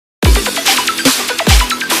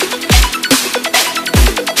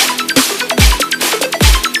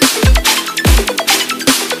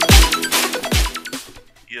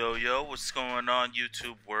Yo, what's going on,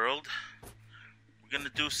 YouTube world? We're gonna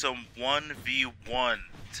do some 1v1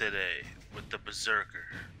 today with the Berserker.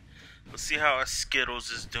 Let's see how our Skittles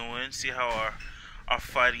is doing, see how our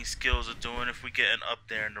fighting skills are doing, if we're getting up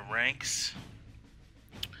there in the ranks.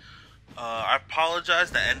 I apologize,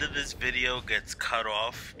 the end of this video gets cut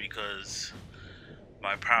off because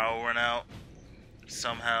my power went out.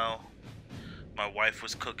 Somehow my wife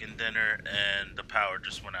was cooking dinner and the power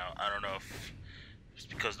just went out. I don't know if it's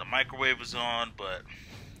because the microwave was on, but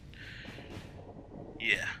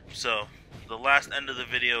yeah. So the last end of the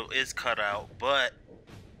video is cut out, but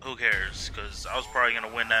who cares, because I was probably going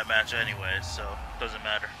to win that match anyway, so it doesn't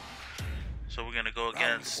matter. So we're going to go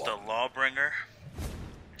against the Lawbringer.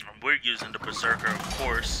 We're using the Berserker, of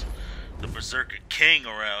course. The Berserker King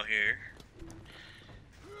around here.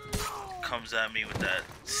 Comes at me with that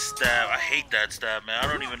stab. I hate that stab, man.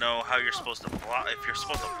 I don't even know how you're supposed to block. If you're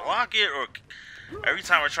supposed to block it, or every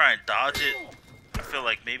time I try and dodge it, I feel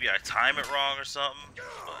like maybe I time it wrong or something.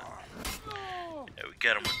 But yeah, we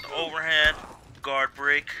get him with the overhand, guard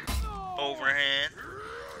break, overhand.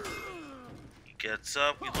 He gets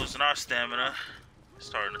up. We're losing our stamina.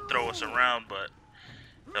 Starting to throw us around, but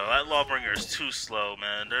no, that Lawbringer is too slow,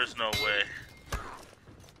 man. There's no way.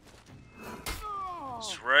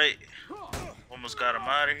 That's right. Almost got him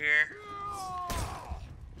out of here.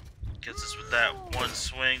 Gets us with that one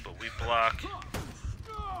swing, but we block.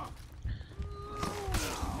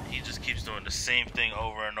 He just keeps doing the same thing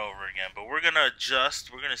over and over again. But we're going to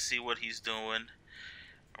adjust. We're going to see what he's doing.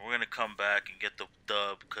 And we're going to come back and get the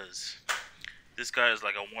dub, because this guy is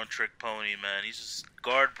like a one-trick pony, man. He's just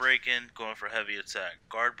guard breaking, going for heavy attack.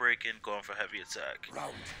 Guard breaking, going for heavy attack.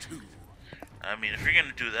 Round two. I mean, if you're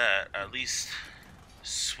going to do that, at least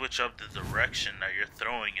switch up the direction that you're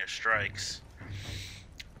throwing your strikes.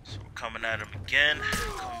 So we're coming at him again.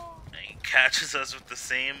 And he catches us with the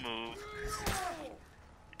same move.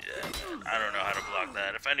 Yeah, man, I don't know how to block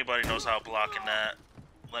that. If anybody knows how blocking that,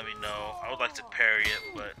 let me know. I would like to parry it,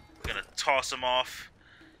 but I'm going to toss him off.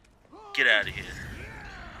 Get out of here.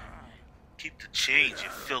 Keep the change, you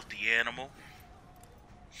filthy animal.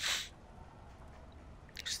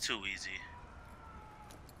 It's too easy.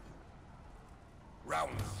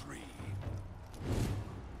 Round three.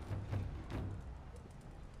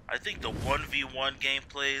 I think the 1v1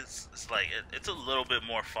 gameplay is like, it's a little bit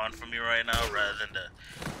more fun for me right now rather than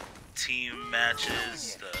the team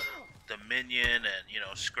matches, the minion and, you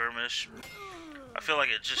know, skirmish. I feel like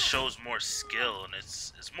it just shows more skill, and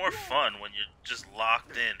it's more fun when you're just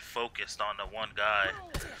locked in, focused on the one guy.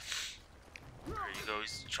 There you go,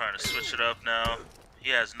 he's trying to switch it up now.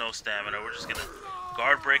 He has no stamina. We're just gonna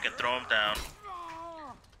guard break and throw him down.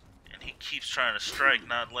 And he keeps trying to strike,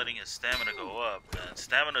 not letting his stamina go up. Man,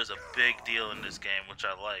 stamina is a big deal in this game, which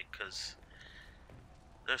I like, because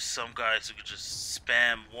there's some guys who could just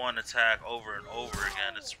spam one attack over and over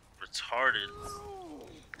again. It's retarded.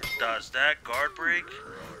 Dodge that, guard break,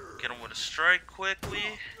 get him with a strike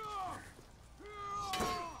quickly,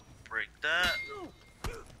 break that,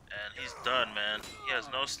 and he's done, man. He has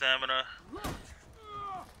no stamina.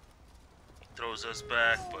 He throws us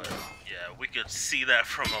back, but yeah, we could see that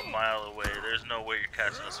from a mile away. There's no way you're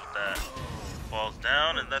catching us with that. Falls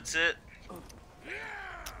down, and that's it.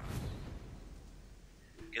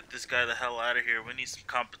 Get this guy the hell out of here. We need some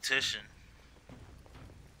competition.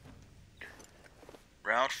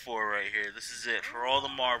 Round 4 right here. This is it for all the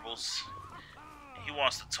marbles. He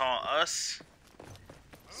wants to taunt us.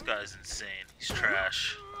 This guy's insane. He's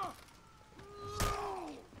trash.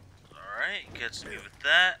 Alright, gets me with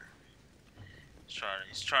that.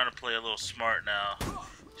 He's trying to play a little smart now.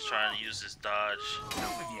 He's trying to use his dodge.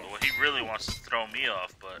 Well, he really wants to throw me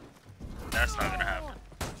off, but that's not gonna happen.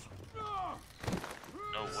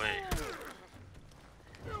 No way.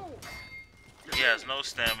 He has no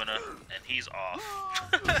stamina, and he's off.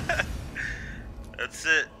 That's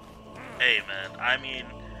it. Hey, man, I mean,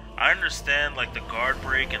 I understand, like, the guard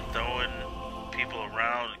break and throwing people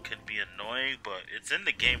around can be annoying, but it's in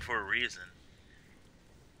the game for a reason.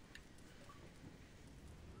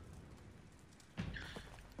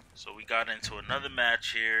 So we got into another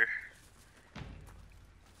match here,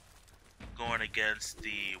 going against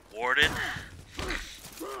the Warden,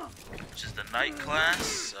 which is the Knight class.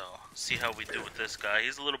 So see how we do with this guy.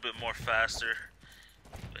 He's a little bit more faster,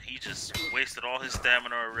 but he just wasted all his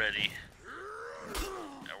stamina already,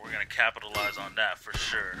 and we're gonna capitalize on that for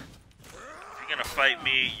sure. If you're gonna fight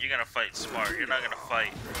me, you're gonna fight smart. You're not gonna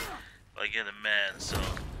fight like you're the man. So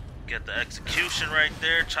get the execution right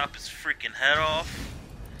there, chop his freaking head off,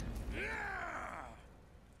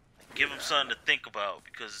 give him something to think about,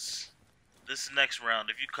 because this next round,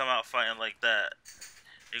 if you come out fighting like that,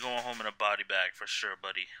 You're going home in a body bag for sure,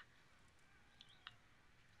 buddy.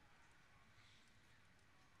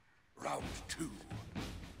 Round 2.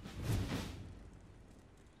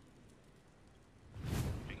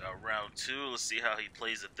 We got round 2. Let's see how he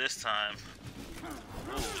plays it this time.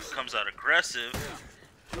 Ooh, he comes out aggressive.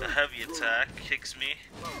 The heavy attack kicks me.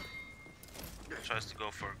 Tries to go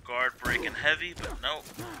for a guard break and heavy, but nope.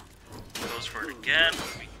 Goes for it again.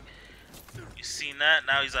 You seen that?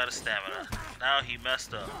 Now he's out of stamina. Now he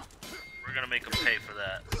messed up. We're gonna make him pay for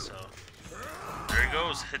that. So there he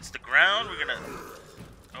goes. Hits the ground. We're gonna.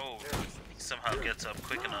 Oh, he somehow gets up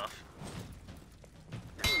quick enough.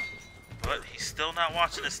 But he's still not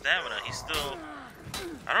watching his stamina. He's still.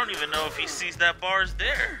 I don't even know if he sees that bar is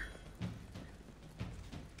there.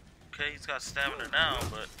 Okay, he's got stamina now,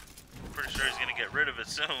 but I'm pretty sure he's gonna get rid of it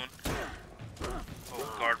soon.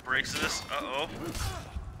 Oh, guard breaks this. Uh-oh.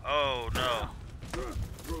 Oh, no.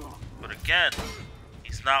 But again,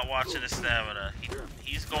 he's not watching his stamina.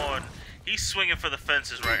 He's swinging for the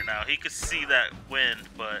fences right now. He could see that wind,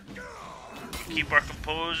 but keep our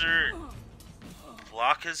composure,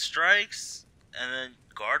 block his strikes, and then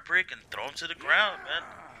guard break and throw him to the ground, man.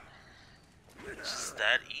 It's just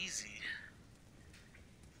that easy.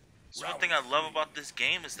 So one thing I love about this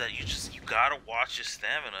game is that you gotta watch your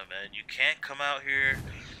stamina, man. You can't come out here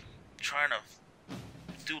trying to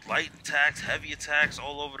do light attacks, heavy attacks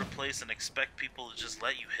all over the place and expect people to just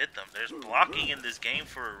let you hit them. There's blocking in this game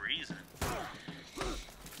for a reason.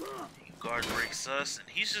 He guard breaks us, and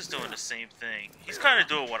he's just doing the same thing. He's kind of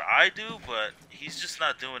doing what I do, but he's just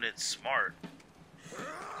not doing it smart.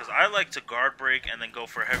 Because I like to guard break and then go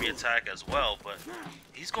for a heavy attack as well, but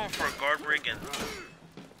he's going for a guard break and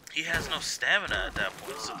he has no stamina at that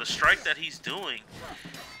point. So the strike that he's doing,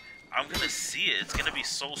 I'm going to see it. It's going to be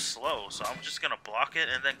so slow. So I'm just going to block it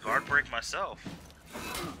and then guard break myself.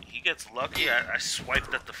 He gets lucky. I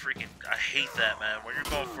swiped at the freaking... I hate that, man. When you're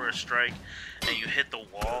going for a strike and you hit the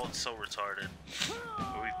wall, it's so retarded.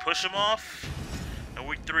 But we push him off and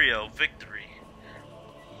we 3-0. Victory.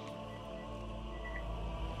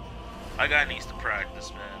 My guy needs to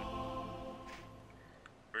practice, man.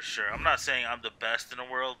 For sure. I'm not saying I'm the best in the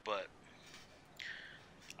world, but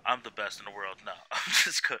I'm the best in the world. No,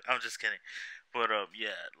 I'm just kidding. But yeah,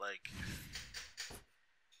 like,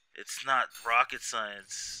 it's not rocket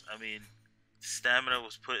science. I mean, stamina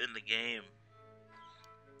was put in the game.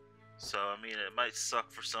 So I mean, it might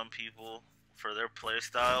suck for some people for their play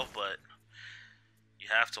style, but you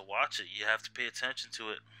have to watch it. You have to pay attention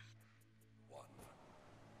to it.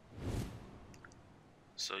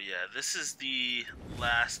 So yeah, this is the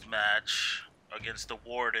last match against the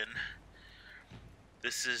Warden.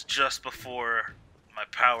 This is just before my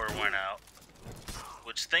power went out,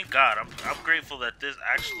 which thank God, I'm grateful that this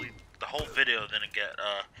actually, the whole video didn't get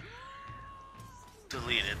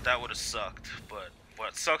deleted. That would have sucked. But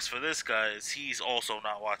what sucks for this guy is he's also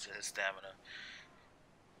not watching his stamina.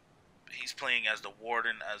 He's playing as the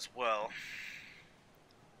Warden as well.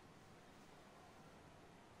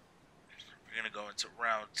 We're gonna go into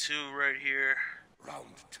round 2 right here. Round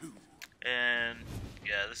 2. And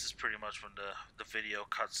yeah, this is pretty much when the video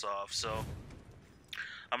cuts off. So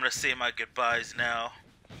I'm gonna say my goodbyes now.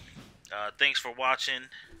 Thanks for watching.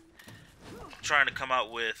 I'm trying to come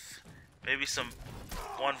out with maybe some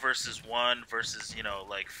 1 versus 1 versus, you know,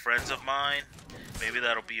 like friends of mine. Maybe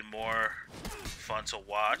that'll be more fun to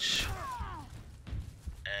watch.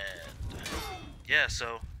 And yeah,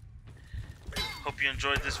 so hope you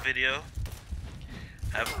enjoyed this video.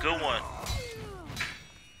 Have a good one.